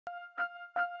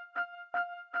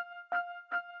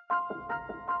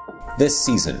This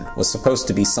season was supposed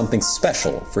to be something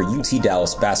special for UT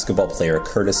Dallas basketball player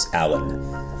Curtis Allen.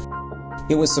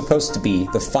 It was supposed to be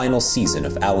the final season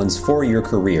of Allen's 4-year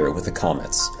career with the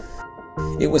Comets.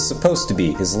 It was supposed to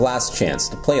be his last chance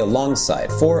to play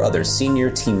alongside 4 other senior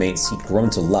teammates he'd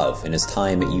grown to love in his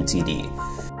time at UTD.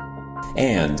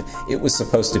 And it was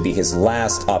supposed to be his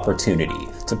last opportunity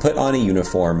to put on a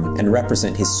uniform and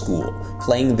represent his school,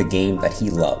 playing the game that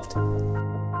he loved.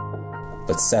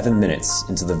 But 7 minutes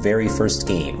into the very first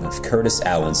game of Curtis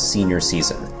Allen's senior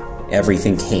season,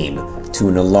 everything came to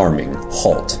an alarming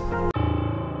halt.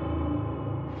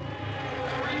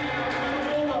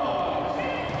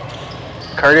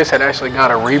 Curtis had actually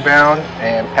got a rebound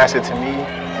and passed it to me,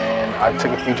 and I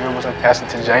took a few dribbles and passed it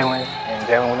to Jalen, and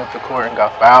Jalen went up the court and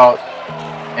got fouled.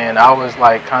 And I was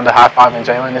like kind of high-fiving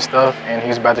Jalen and stuff, and he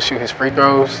was about to shoot his free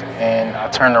throws, and I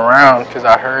turned around because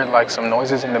I heard like some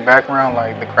noises in the background,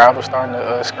 like the crowd was starting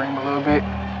to scream a little bit,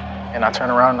 and I turn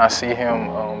around and I see him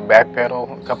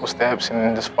backpedal a couple steps and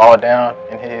then just fall down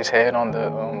and hit his head on the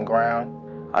ground.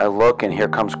 I look and here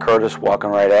comes Curtis walking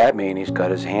right at me, and he's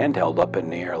got his hand held up in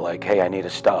the air like, hey, I need a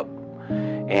stub.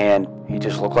 And he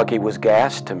just looked like he was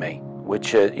gassed to me,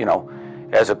 which, you know,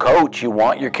 as a coach, you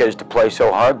want your kids to play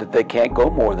so hard that they can't go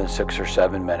more than 6 or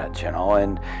 7 minutes, you know.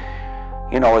 And,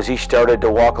 you know, as he started to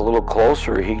walk a little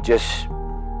closer, he just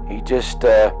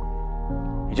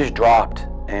dropped.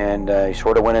 And he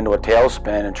sort of went into a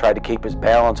tailspin and tried to keep his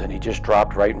balance, and he just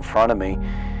dropped right in front of me.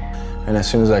 And as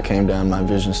soon as I came down, my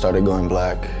vision started going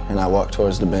black, and I walked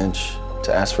towards the bench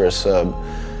to ask for a sub.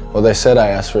 Well, they said I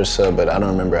asked for a sub, but I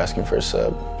don't remember asking for a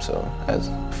sub. So at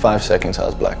 5 seconds, I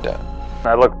was blacked out.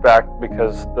 I looked back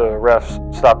because the refs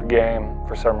stopped the game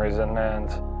for some reason, and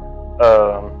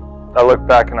I looked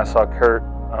back and I saw Kurt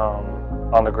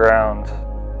on the ground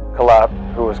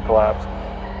who was collapsed.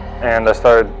 And I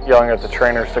started yelling at the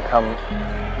trainers to come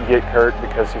get Kurt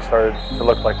because he started to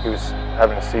look like he was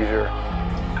having a seizure.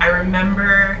 I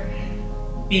remember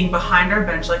being behind our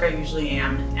bench like I usually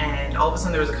am, and all of a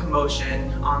sudden there was a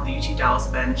commotion on the UT Dallas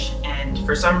bench, and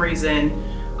for some reason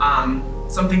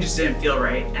something just didn't feel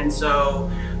right. And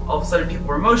so all of a sudden people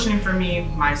were motioning for me.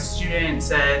 My student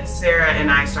said Sarah,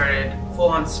 and I started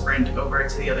full-on sprint over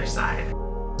to the other side.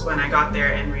 That's when I got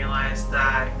there and realized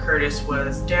that Curtis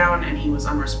was down and he was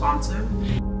unresponsive.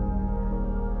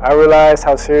 I realized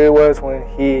how serious it was when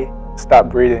he stopped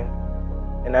breathing,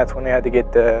 and that's when they had to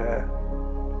get the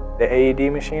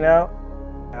AED machine out.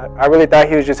 I really thought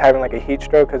he was just having like a heat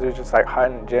stroke because it was just like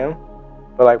hot in the gym,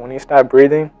 but like when he stopped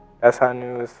breathing, that's how I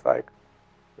knew it was like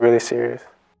really serious.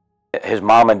 His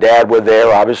mom and dad were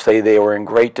there. Obviously, they were in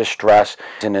great distress.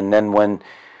 And then when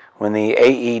the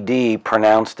AED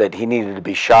pronounced that he needed to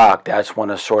be shocked, that's when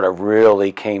it sort of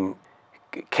really came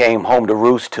home to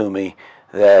roost to me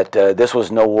that this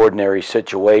was no ordinary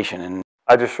situation. And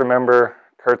I just remember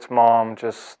Kurt's mom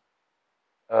just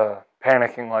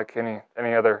panicking like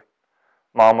any other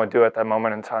mom would do at that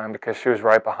moment in time, because she was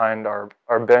right behind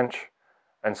our bench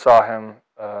and saw him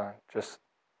just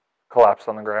collapse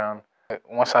on the ground.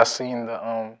 Once I seen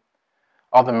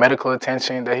all the medical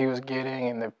attention that he was getting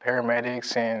and the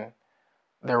paramedics and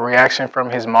the reaction from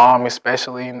his mom,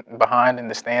 especially behind in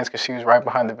the stands because she was right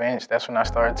behind the bench, that's when I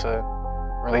started to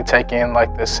really take in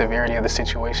like the severity of the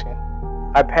situation.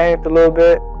 I panicked a little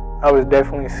bit. I was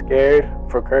definitely scared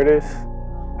for Curtis.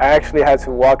 I actually had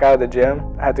to walk out of the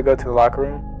gym. I had to go to the locker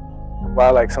room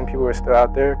while like some people were still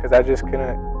out there because I just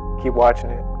couldn't keep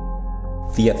watching it.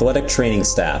 The athletic training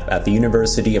staff at the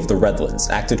University of the Redlands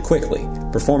acted quickly,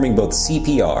 performing both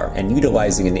CPR and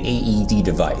utilizing an AED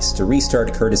device to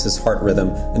restart Curtis's heart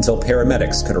rhythm until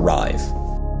paramedics could arrive.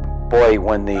 Boy,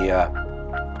 when the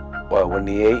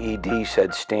AED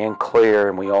said stand clear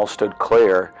and we all stood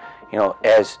clear, you know,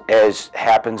 as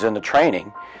happens in the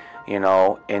training, you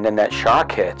know, and then that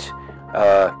shock hits,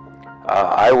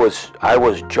 I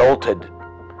was jolted.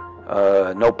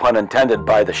 No pun intended,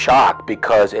 by the shock,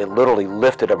 because it literally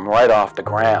lifted him right off the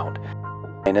ground.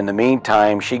 And in the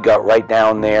meantime, she got right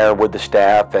down there with the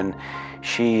staff, and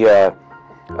she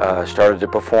started to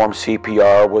perform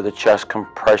CPR with the chest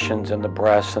compressions and the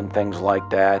breaths and things like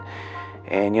that.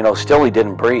 And you know, still he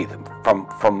didn't breathe.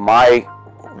 From my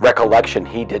recollection,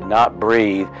 he did not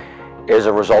breathe as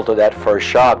a result of that first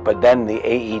shock. But then the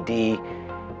AED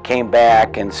came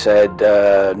back and said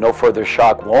no further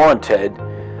shock warranted.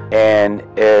 And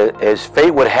as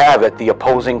fate would have it, the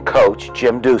opposing coach,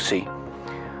 Jim Ducey,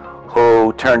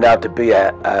 who turned out to be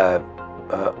a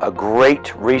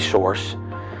great resource,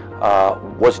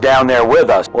 was down there with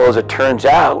us. Well, as it turns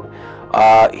out,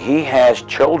 he has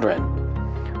children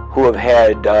who have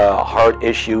had heart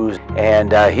issues,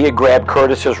 and he had grabbed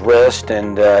Curtis's wrist,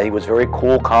 and he was very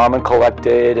cool, calm, and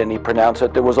collected, and he pronounced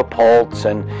that there was a pulse,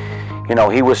 and you know,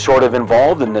 he was sort of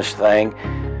involved in this thing,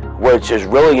 which is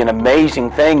really an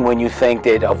amazing thing when you think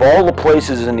that of all the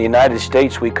places in the United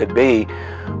States we could be,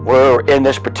 we're in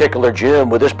this particular gym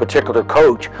with this particular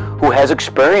coach who has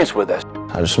experience with this.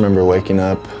 I just remember waking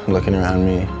up, looking around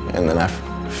me, and then I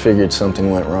figured something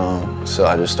went wrong, so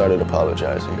I just started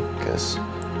apologizing because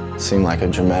it seemed like a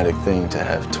dramatic thing to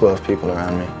have 12 people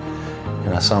around me.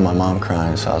 And I saw my mom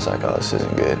crying, so I was like, oh, this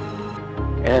isn't good.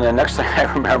 And the next thing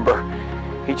I remember,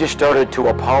 he just started to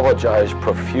apologize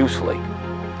profusely.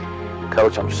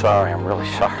 Coach, I'm sorry, I'm really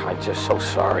sorry, I'm just so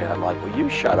sorry. And I'm like, will you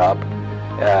shut up?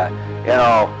 You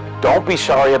know, don't be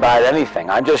sorry about anything.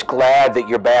 I'm just glad that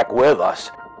you're back with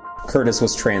us. Curtis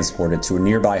was transported to a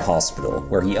nearby hospital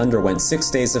where he underwent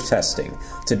 6 days of testing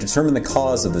to determine the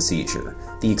cause of the seizure,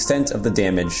 the extent of the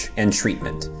damage, and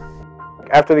treatment.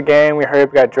 After the game, we hurried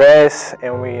up, got dressed,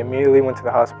 and we immediately went to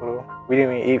the hospital. We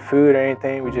didn't even eat food or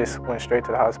anything, we just went straight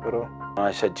to the hospital.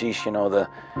 I said, geez, you know, the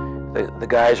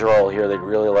guys are all here, they'd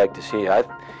really like to see you. I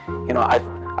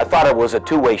thought it was a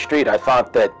two-way street. I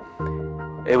thought that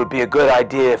it would be a good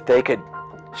idea if they could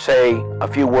say a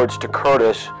few words to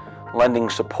Curtis, lending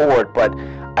support, but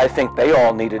I think they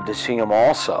all needed to see him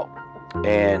also,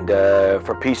 and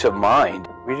for peace of mind.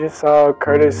 We just saw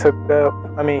Curtis hooked up.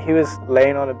 I mean, he was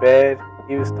laying on the bed,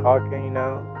 he was talking, you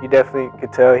know. You definitely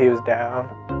could tell he was down,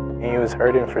 and he was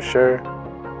hurting for sure.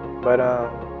 But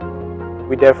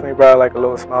we definitely brought like a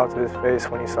little smile to his face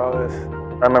when he saw us.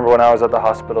 I remember when I was at the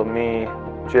hospital, me,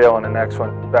 Jalen, and X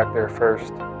went back there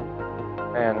first.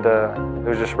 And it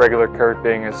was just regular Kurt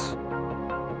being his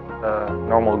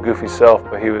normal goofy self,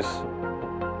 but he was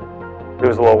a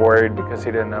little worried because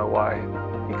he didn't know why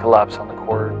he collapsed on the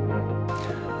court.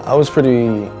 I was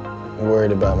pretty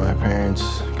worried about my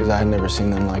parents because I had never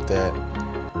seen them like that.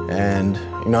 And,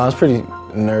 you know, I was pretty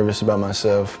nervous about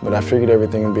myself, but I figured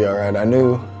everything would be all right.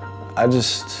 I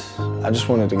just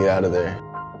wanted to get out of there.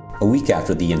 A week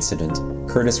after the incident,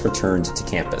 Curtis returned to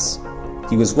campus.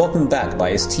 He was welcomed back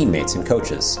by his teammates and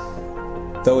coaches.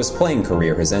 Though his playing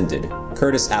career has ended,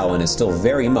 Curtis Allen is still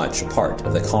very much a part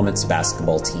of the Comets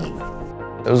basketball team.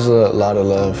 It was a lot of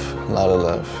love, a lot of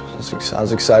love. I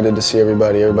was excited to see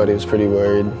everybody. Everybody was pretty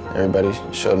worried. Everybody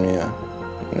showed me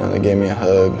they gave me a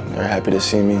hug. They were happy to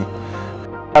see me.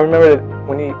 I remember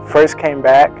when he first came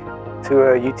back to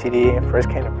UTD and first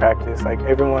came to practice, like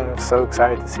everyone was so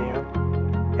excited to see him.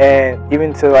 And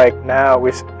even to like now,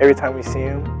 every time we see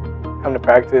him come to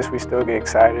practice, we still get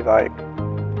excited, like,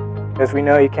 because we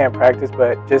know he can't practice,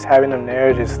 but just having him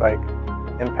there just like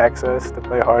impacts us to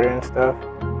play harder and stuff.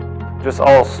 Just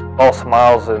all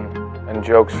smiles and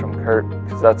jokes from Kurt,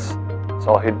 because that's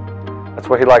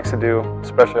what he likes to do,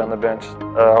 especially on the bench.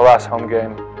 Our last home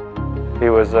game, he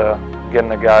was getting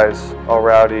the guys all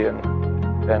rowdy and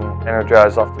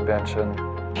energized off the bench,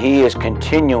 and he is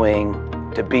continuing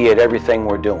to be at everything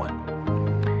we're doing.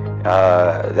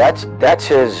 That's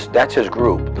his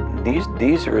group.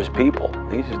 These are his people.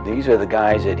 These are the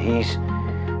guys that he's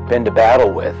been to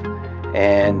battle with,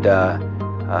 and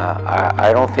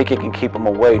I don't think you can keep them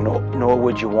away, nor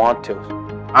would you want to.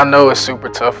 I know it's super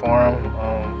tough for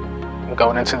him.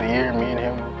 Going into the year, me and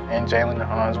him and Jalen and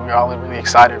Hans, we're all really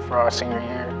excited for our senior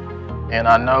year. And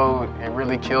I know it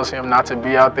really kills him not to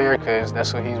be out there because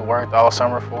that's what he's worked all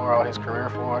summer for, all his career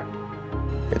for.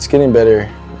 It's getting better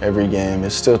every game.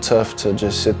 It's still tough to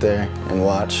just sit there and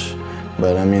watch.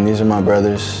 But I mean, these are my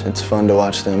brothers. It's fun to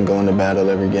watch them go into battle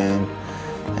every game.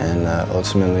 And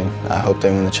ultimately, I hope they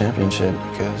win the championship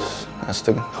because that's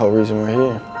the whole reason we're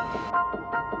here.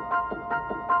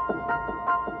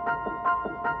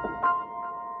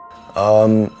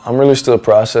 I'm really still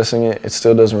processing it. It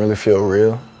still doesn't really feel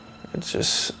real. It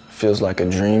just feels like a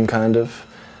dream, kind of.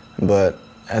 But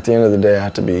at the end of the day, I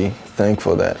have to be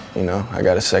thankful that, I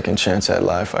got a second chance at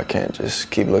life. I can't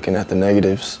just keep looking at the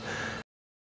negatives.